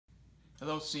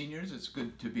Hello seniors, it's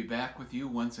good to be back with you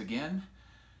once again.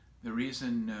 The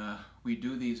reason we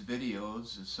do these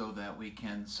videos is so that we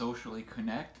can socially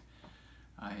connect.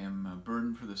 I am a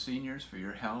burden for the seniors, for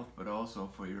your health, but also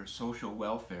for your social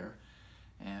welfare.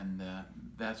 And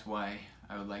that's why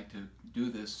I would like to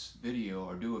do this video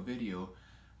or do a video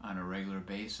on a regular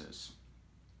basis.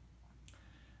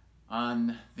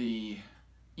 On the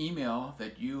email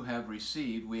that you have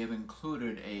received, we have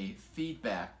included a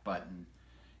feedback button.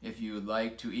 If you would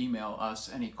like to email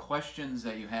us any questions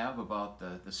that you have about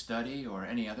the study or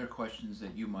any other questions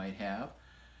that you might have,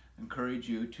 I encourage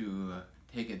you to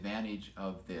take advantage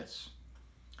of this.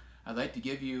 I'd like to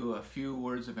give you a few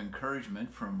words of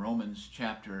encouragement from Romans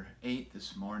chapter 8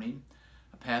 this morning,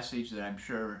 a passage that I'm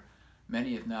sure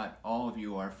many, if not all of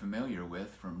you, are familiar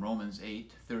with, from Romans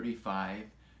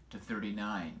 8:35 to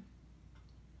 39.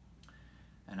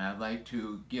 And I'd like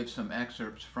to give some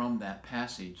excerpts from that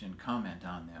passage and comment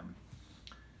on them.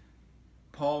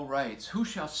 Paul writes, "Who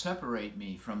shall separate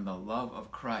me from the love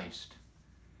of Christ?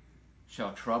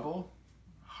 Shall trouble,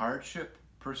 hardship,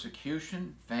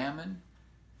 persecution, famine,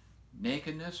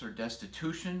 nakedness or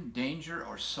destitution, danger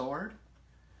or sword?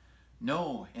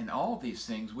 No, in all these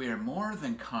things we are more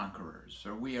than conquerors,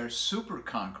 or we are super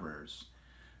conquerors.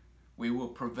 We will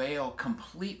prevail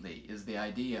completely," is the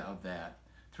idea of that,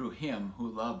 "through him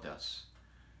who loved us."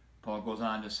 Paul goes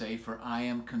on to say, "For I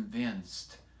am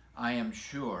convinced, I am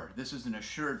sure," this is an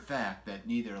assured fact, "that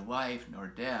neither life nor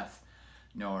death,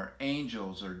 nor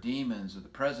angels or demons or the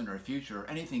present or future or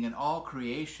anything in all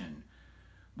creation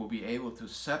will be able to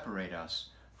separate us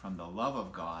from the love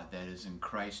of God that is in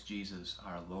Christ Jesus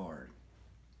our Lord."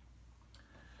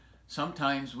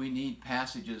 Sometimes we need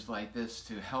passages like this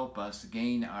to help us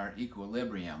gain our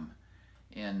equilibrium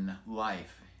in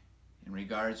life. In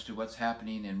regards to what's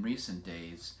happening in recent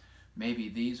days, maybe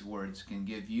these words can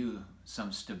give you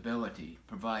some stability,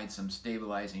 provide some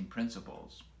stabilizing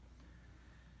principles.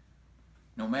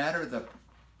 No matter the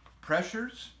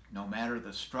pressures, no matter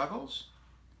the struggles,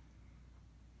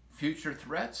 future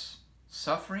threats,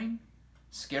 suffering,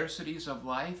 scarcities of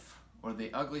life, or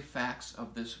the ugly facts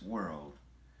of this world,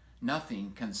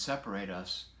 nothing can separate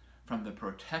us from the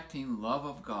protecting love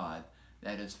of God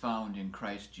that is found in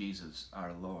Christ Jesus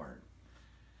our Lord.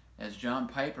 As John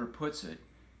Piper puts it,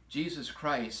 Jesus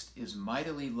Christ is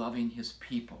mightily loving his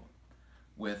people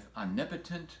with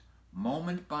omnipotent,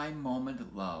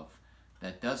 moment-by-moment love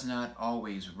that does not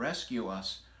always rescue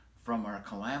us from our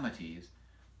calamities,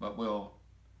 but will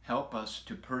help us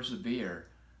to persevere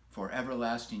for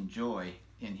everlasting joy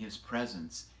in his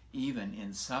presence, even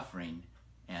in suffering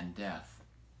and death.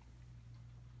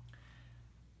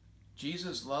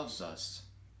 Jesus loves us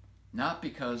not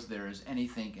because there is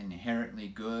anything inherently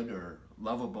good or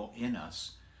lovable in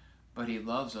us, but he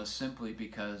loves us simply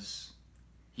because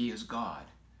he is God,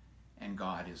 and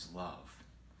God is love.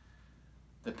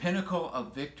 The pinnacle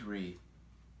of victory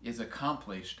is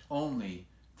accomplished only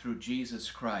through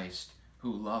Jesus Christ, who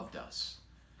loved us.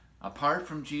 Apart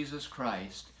from Jesus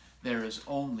Christ, there is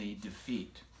only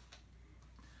defeat.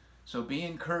 So be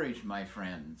encouraged, my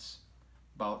friends,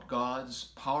 about God's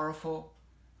powerful,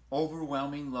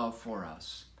 overwhelming love for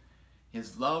us.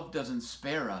 His love doesn't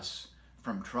spare us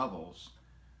from troubles,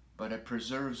 but it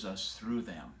preserves us through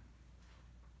them.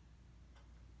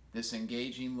 This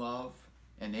engaging love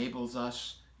enables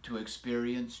us to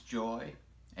experience joy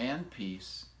and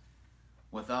peace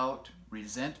without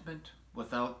resentment,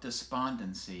 without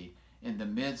despondency in the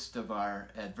midst of our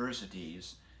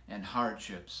adversities and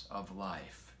hardships of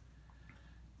life.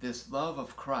 This love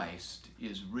of Christ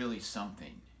is really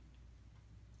something.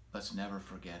 Let's never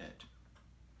forget it.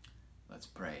 Let's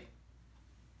pray.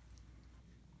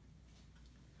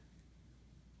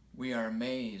 We are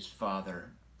amazed,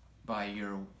 Father, by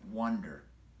your wonder.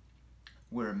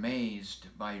 We're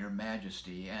amazed by your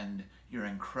majesty and your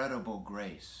incredible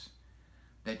grace,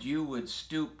 that you would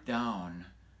stoop down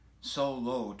so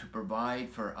low to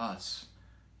provide for us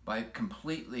by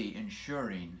completely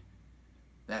ensuring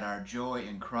that our joy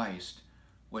in Christ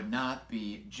would not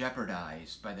be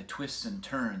jeopardized by the twists and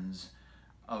turns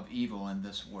of evil in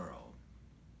this world.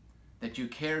 That you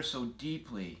care so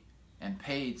deeply and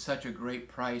paid such a great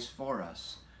price for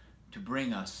us to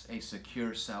bring us a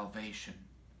secure salvation.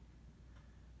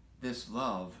 This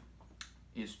love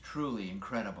is truly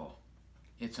incredible.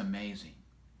 It's amazing.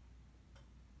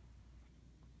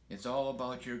 It's all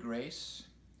about your grace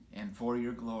and for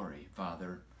your glory,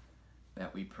 Father,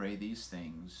 that we pray these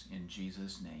things in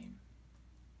Jesus' name.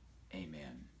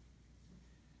 Amen.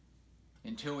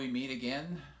 Until we meet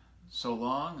again, so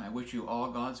long. I wish you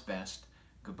all God's best.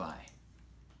 Goodbye.